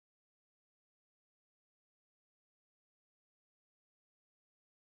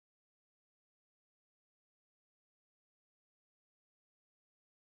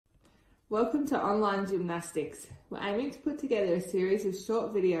Welcome to Online Gymnastics. We're aiming to put together a series of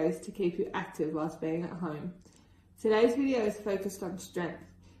short videos to keep you active whilst being at home. Today's video is focused on strength.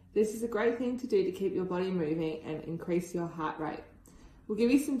 This is a great thing to do to keep your body moving and increase your heart rate. We'll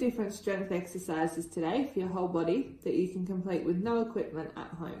give you some different strength exercises today for your whole body that you can complete with no equipment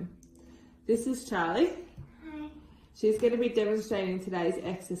at home. This is Charlie. Hi. She's going to be demonstrating today's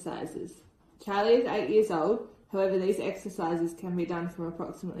exercises. Charlie is 8 years old. However, these exercises can be done from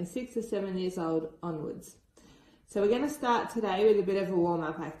approximately 6 or 7 years old onwards. So we're going to start today with a bit of a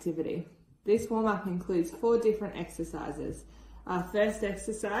warm-up activity. This warm-up includes 4 different exercises. Our first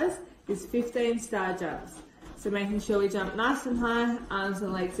exercise is 15 star jumps. So making sure we jump nice and high, arms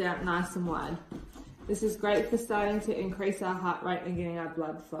and legs out nice and wide. This is great for starting to increase our heart rate and getting our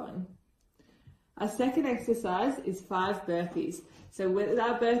blood flowing. Our second exercise is 5 burpees. So with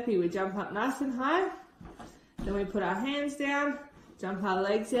our burpee, we jump up nice and high. Then we put our hands down, jump our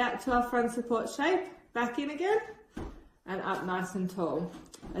legs out to our front support shape, back in again, and up nice and tall.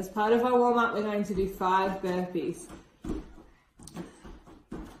 As part of our warm-up, we're going to do 5 burpees.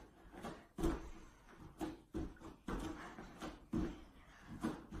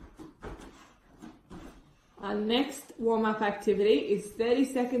 Our next warm-up activity is 30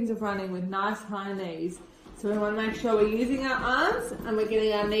 seconds of running with nice high knees. So we want to make sure we're using our arms and we're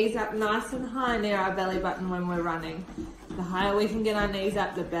getting our knees up nice and high near our belly button when we're running. The higher we can get our knees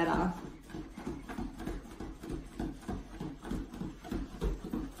up, the better.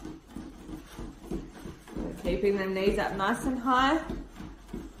 We're keeping the knees up nice and high.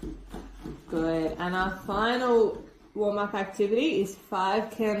 Good. And our final warm-up activity is 5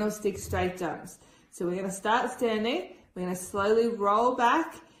 candlestick straight jumps. So we're going to start standing. We're going to slowly roll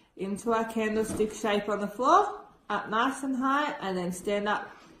back into our candlestick shape on the floor, up nice and high, and then stand up,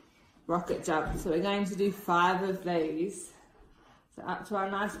 rocket jump. So we're going to do 5 of these. So up to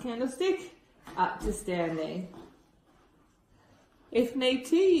our nice candlestick, up to standing. If need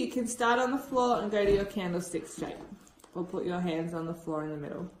to, you can start on the floor and go to your candlestick shape, or put your hands on the floor in the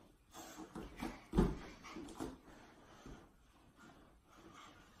middle.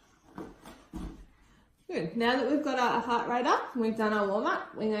 Good. Now that we've got our heart rate up and we've done our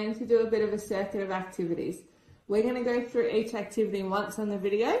warm-up, we're going to do a bit of a circuit of activities. We're going to go through each activity once on the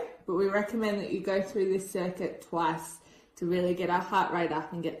video, but we recommend that you go through this circuit twice to really get our heart rate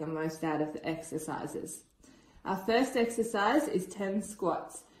up and get the most out of the exercises. Our first exercise is 10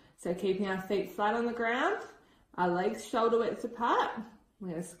 squats. So keeping our feet flat on the ground, our legs shoulder width apart. We're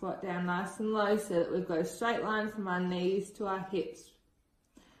going to squat down nice and low so that we've got a straight line from our knees to our hips.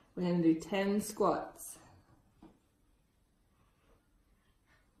 We're going to do 10 squats.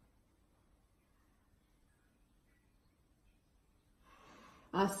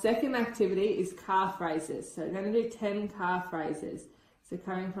 Our second activity is calf raises. So we're going to do 10 calf raises. So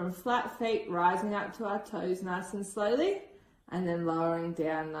coming from flat feet, rising up to our toes nice and slowly, and then lowering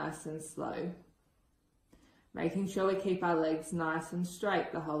down nice and slow. Making sure we keep our legs nice and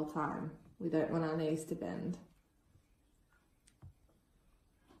straight the whole time. We don't want our knees to bend.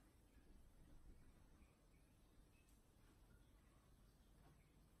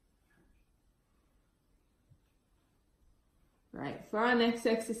 Right, for our next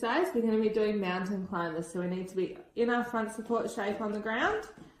exercise, we're going to be doing mountain climbers. So we need to be in our front support shape on the ground.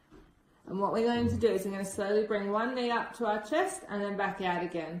 And what we're going to do is we're going to slowly bring one knee up to our chest and then back out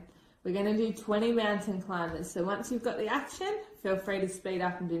again. We're going to do 20 mountain climbers. So once you've got the action, feel free to speed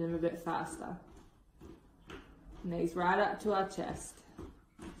up and do them a bit faster. Knees right up to our chest.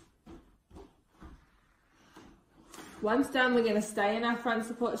 Once done, we're going to stay in our front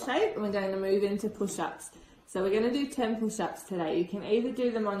support shape and we're going to move into push-ups. So we're going to do 10 push-ups today. You can either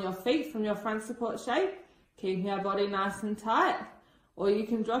do them on your feet from your front support shape, keeping our body nice and tight, or you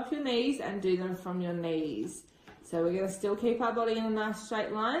can drop your knees and do them from your knees. So we're going to still keep our body in a nice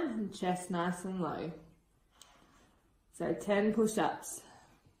straight line and chest nice and low. So 10 push-ups.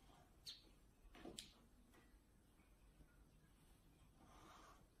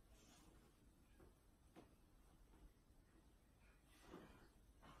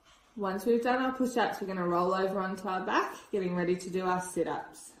 Once we've done our push-ups, we're going to roll over onto our back, getting ready to do our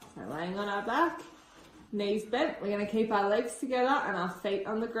sit-ups. So laying on our back, knees bent, we're going to keep our legs together and our feet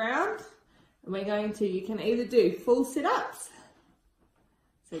on the ground. And we're going to, you can either do full sit-ups,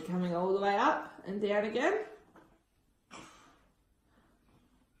 so coming all the way up and down again.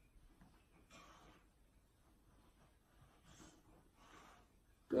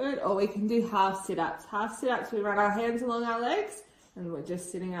 Good, or we can do half sit-ups. Half sit-ups, we run our hands along our legs, and we're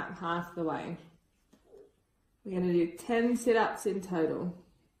just sitting up half the way. We're going to do 10 sit-ups in total.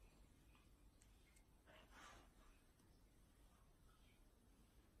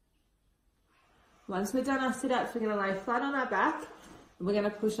 Once we've done our sit-ups, we're going to lay flat on our back and we're going to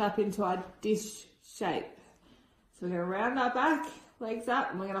push up into our dish shape. So we're going to round our back, legs up,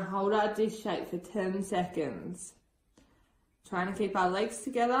 and we're going to hold our dish shape for 10 seconds. Trying to keep our legs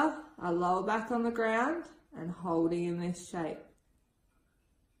together, our lower back on the ground, and holding in this shape.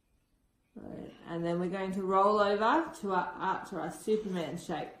 Right. And then we're going to roll over to our Superman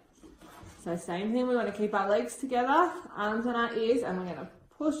shape. So same thing, we want to keep our legs together, arms on our ears, and we're going to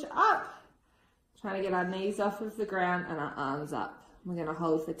push up, trying to get our knees off of the ground and our arms up. We're going to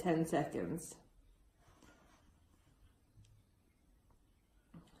hold for 10 seconds.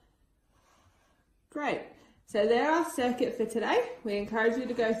 Great. So there's our circuit for today. We encourage you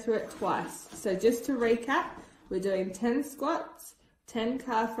to go through it twice. So just to recap, we're doing 10 squats, 10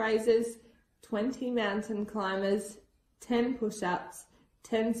 calf raises, 20 mountain climbers, 10 push-ups,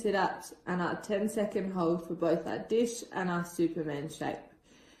 10 sit-ups, and our 10-second hold for both our dish and our Superman shape.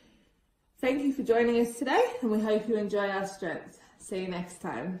 Thank you for joining us today, and we hope you enjoy our strength. See you next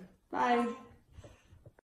time. Bye.